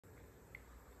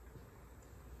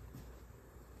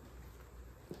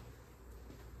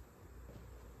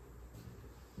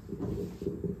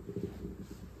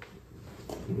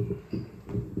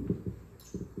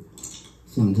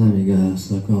Sometimes you gotta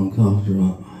suck on a cough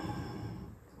drop.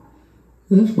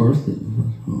 That's worth it.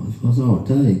 That's all it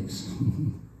takes.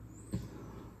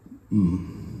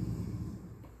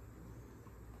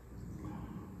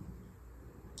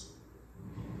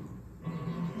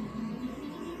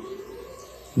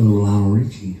 Little Lionel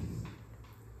Richie.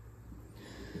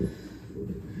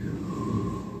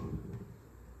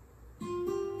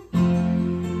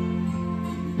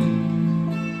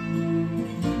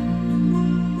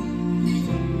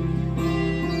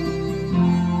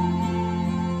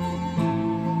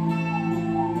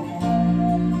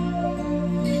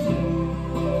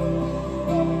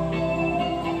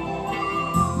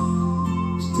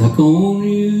 Stuck on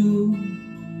you,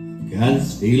 got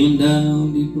this feeling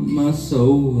down deep in my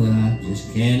soul that I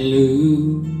just can't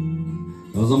lose,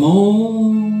 'cause I'm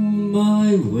on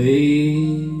my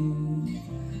way.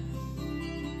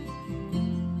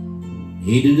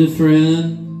 Needed a friend,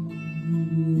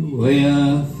 the way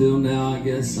I feel now, I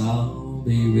guess I'll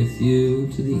be with you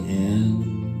to the end,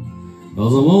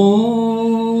 'cause I'm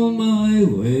on my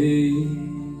way.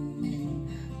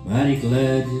 Mighty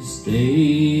glad you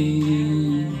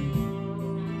stayed.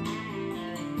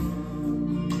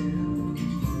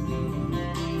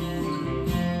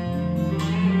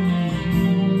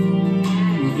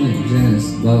 I think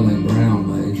Janice Dudley Brown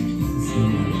may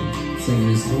sing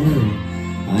this song.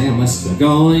 I am stuck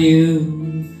on you.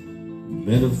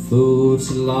 Been a fool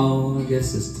too long. I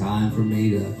guess it's time for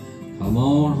me to come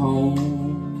on home.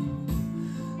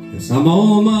 Guess I'm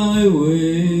on my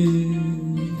way.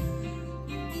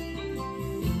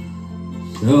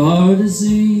 So hard to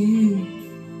see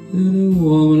that a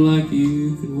woman like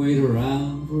you could wait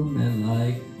around for a man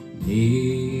like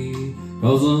me,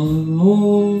 'cause I'm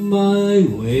on my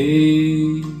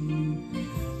way.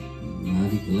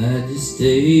 Mighty glad you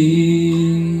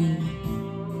stayed.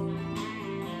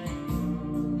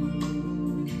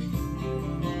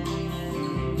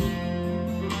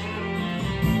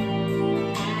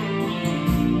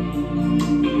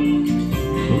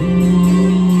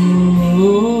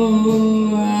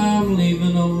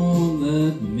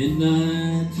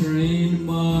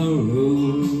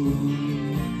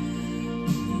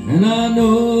 And I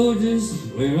know just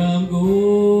where I'm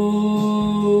going.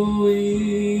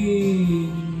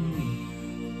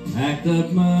 Packed up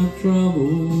my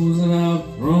troubles and I've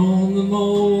thrown them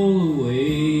all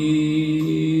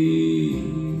away.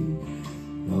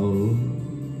 Oh,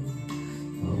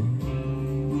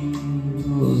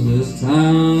 this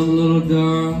time, little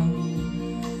darling,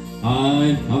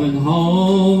 I'm coming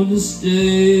home to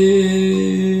stay.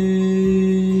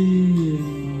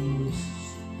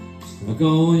 Stuck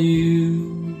on you,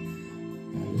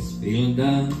 got this feeling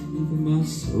down deep in my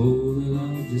soul that I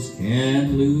just can't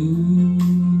lose.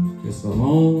 Guess I'm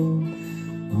on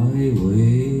my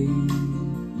way.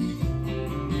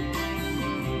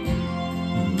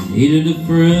 Needed a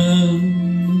friend,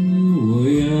 the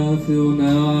way I feel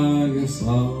now, I guess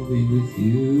I'll be with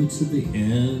you to the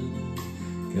end.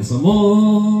 Guess I'm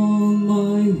on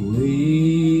my way.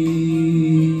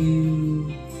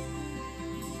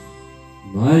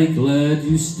 Mighty glad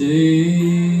you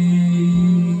stayed.